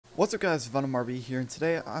What's up guys, Venom RB here, and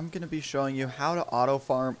today I'm going to be showing you how to auto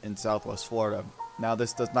farm in Southwest Florida. Now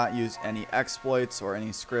this does not use any exploits or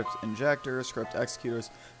any script injectors, script executors,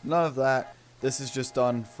 none of that. This is just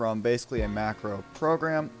done from basically a macro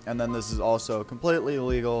program, and then this is also completely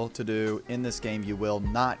illegal to do in this game. You will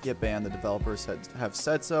not get banned, the developers have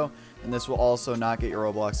said so, and this will also not get your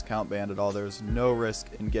Roblox account banned at all. There's no risk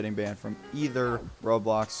in getting banned from either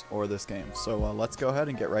Roblox or this game. So let's go ahead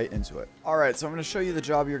and get right into it. Alright, so I'm going to show you the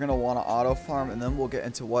job you're going to want to auto farm, and then we'll get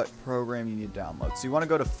into what program you need to download. So you want to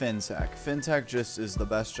go to FinTech. FinTech just is the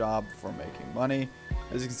best job for making money.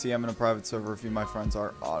 As you can see, I'm in a private server. A few of my friends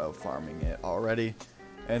are auto farming it already.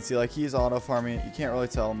 And see, like, he's auto farming it. You can't really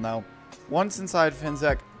tell him. Now, once inside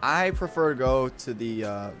FinTech, I prefer to go to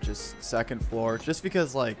the just second floor, just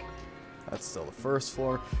because, like, that's still the first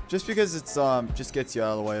floor. Just because it's just gets you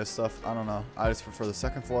out of the way of stuff. I don't know. I just prefer the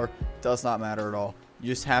second floor. Does not matter at all. You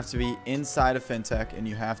just have to be inside of FinTech, and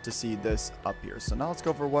you have to see this up here. So now let's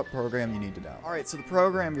go for what program you need to download. Alright, so the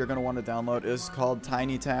program you're going to want to download is called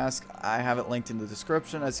TinyTask. I have it linked in the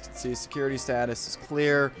description. As you can see, security status is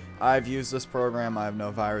clear. I've used this program. I have no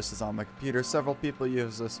viruses on my computer. Several people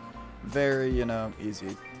use this. Very,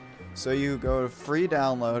 easy. So you go to free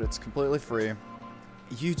download. It's completely free.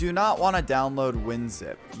 You do not want to download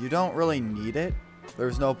WinZip. You don't really need it.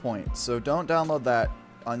 There's no point. So don't download that.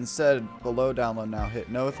 Instead, below download now,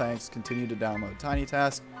 hit no thanks, continue to download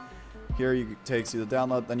TinyTask. Here it takes you to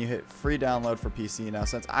download, then you hit free download for PC. Now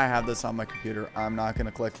since I have this on my computer, I'm not going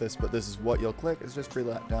to click this, but this is what you'll click. It's just free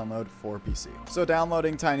download for PC. So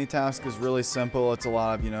downloading TinyTask is really simple. It's a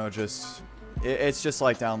lot of, it's just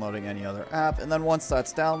like downloading any other app. And then once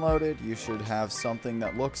that's downloaded, you should have something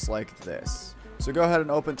that looks like this. So go ahead and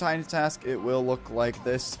open TinyTask. It will look like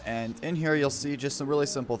this, and in here you'll see just some really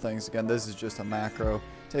simple things. Again, this is just a macro.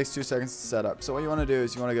 It takes 2 seconds to set up. So what you want to do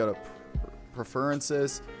is you want to go to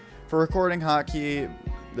Preferences. For recording hotkey,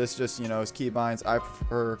 this just is keybinds. I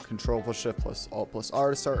prefer Control plus Shift plus Alt plus R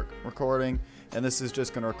to start recording, and this is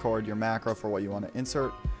just going to record your macro for what you want to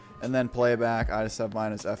insert. And then playback, I just have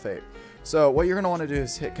mine as F8. So what you're going to want to do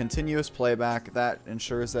is hit continuous playback. That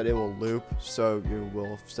ensures that it will loop, so you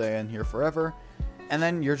will stay in here forever. And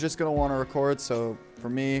then you're just going to want to record. So for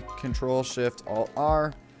me, Control Shift Alt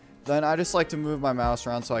R. Then I just like to move my mouse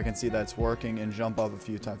around so I can see that it's working and jump up a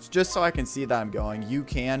few times, just so I can see that I'm going. You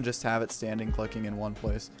can just have it standing clicking in one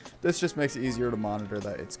place. This just makes it easier to monitor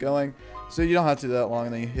that it's going. So you don't have to do that long,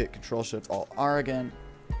 and then you hit Control Shift Alt R again.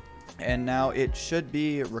 And now it should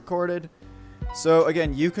be recorded. So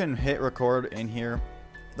again, you can hit record in here.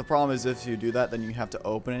 The problem is if you do that, then you have to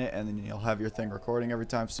open it, and then you'll have your thing recording every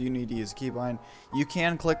time. So you need to use a keybind. You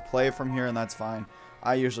can click play from here, and that's fine.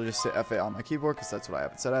 I usually just hit F8 on my keyboard because that's what I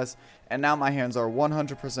have it set as. And now my hands are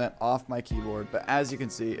 100% off my keyboard. But as you can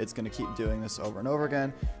see, it's going to keep doing this over and over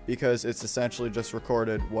again because it's essentially just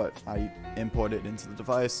recorded what I inputted into the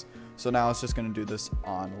device. So now it's just going to do this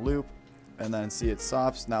on loop. And then see, it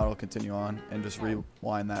stops. Now it'll continue on and just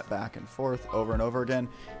rewind that back and forth over and over again.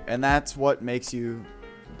 And that's what makes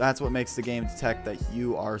the game detect that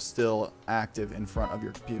you are still active in front of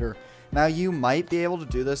your computer. Now you might be able to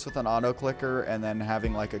do this with an auto clicker and then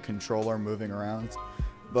having like a controller moving around,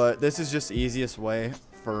 but this is just the easiest way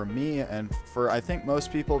for me and for I think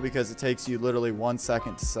most people, because it takes you literally 1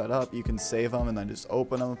 second to set up. You can save them and then just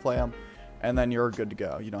open them and play them, and then you're good to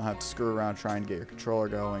go. You don't have to screw around trying to get your controller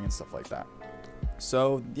going and stuff like that.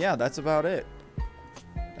 So yeah, that's about it.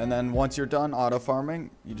 And then once you're done auto farming,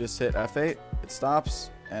 you just hit F8, it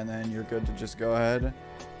stops, and then you're good to just go ahead,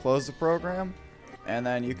 close the program, and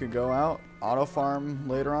then you could go out, auto farm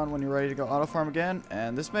later on when you're ready to go auto farm again,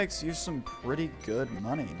 and this makes you some pretty good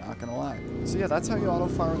money, not gonna lie. So yeah, that's how you auto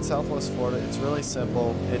farm in Southwest Florida. It's really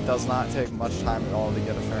simple. It does not take much time at all to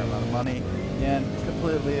get a fair amount of money, and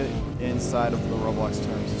completely inside of the Roblox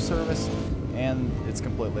terms of service, and it's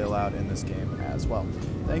completely allowed in this game as well.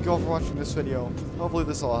 Thank you all for watching this video. Hopefully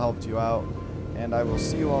this all helped you out, and I will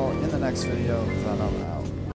see you all in the next video. Venom out.